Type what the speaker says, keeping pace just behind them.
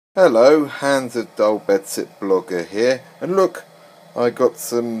Hello, Hans of Dullbedsithglogger'S here, and look, I got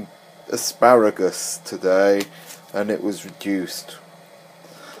some asparagus today, and it was reduced,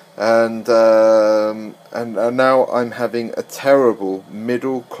 and now I'm having a terrible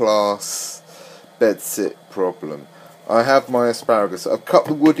middle class bedsit problem. I have my asparagus. I've cut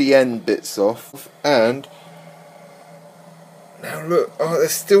the woody end bits off, and now look, oh, they're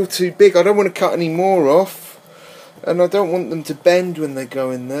still too big. I don't want to cut any more off. And I don't want them to bend when they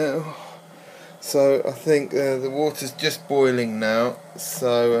go in there. So I think the water's just boiling now.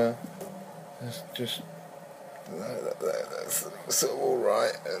 So that's all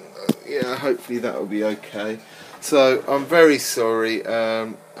right. And yeah, hopefully that will be okay. So I'm very sorry.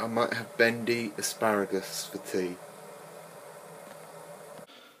 I might have bendy asparagus for tea.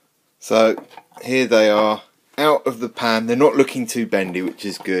 So here they are, out of the pan. They're not looking too bendy, which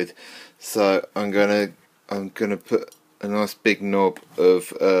is good. So I'm gonna put a nice big knob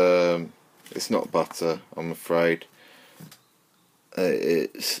of it's not butter, I'm afraid.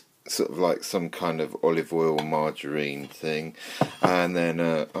 It's sort of like some kind of olive oil margarine thing, and then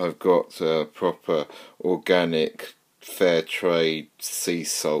I've got proper organic fair trade sea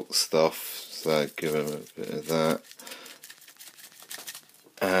salt stuff, so give them a bit of that.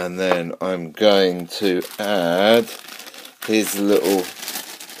 And then I'm going to add his little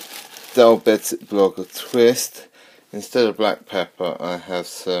Dullbedsithglogger'S twist. Instead of black pepper, I have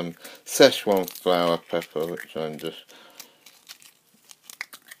some Szechuan flower pepper, which I'm just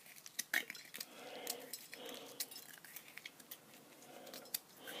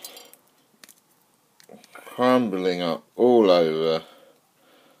crumbling up all over.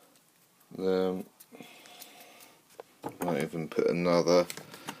 Might even put another.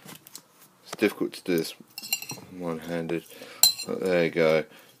 It's difficult to do this one-handed, but there you go.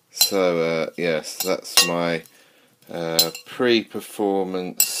 So yes, that's my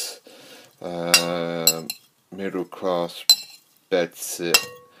pre-performance middle class bedsit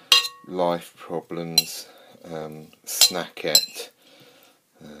life problems snackette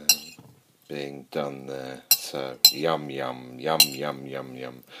being done there. So yum yum yum yum yum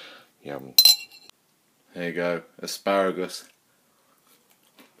yum yum. There you go, asparagus.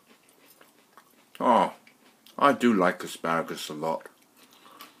 Oh, I do like asparagus a lot.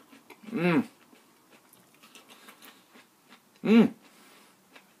 The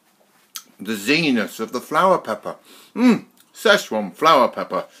zinginess of the flower pepper. Szechuan flower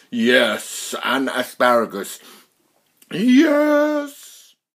pepper. Yes, and asparagus. Yes.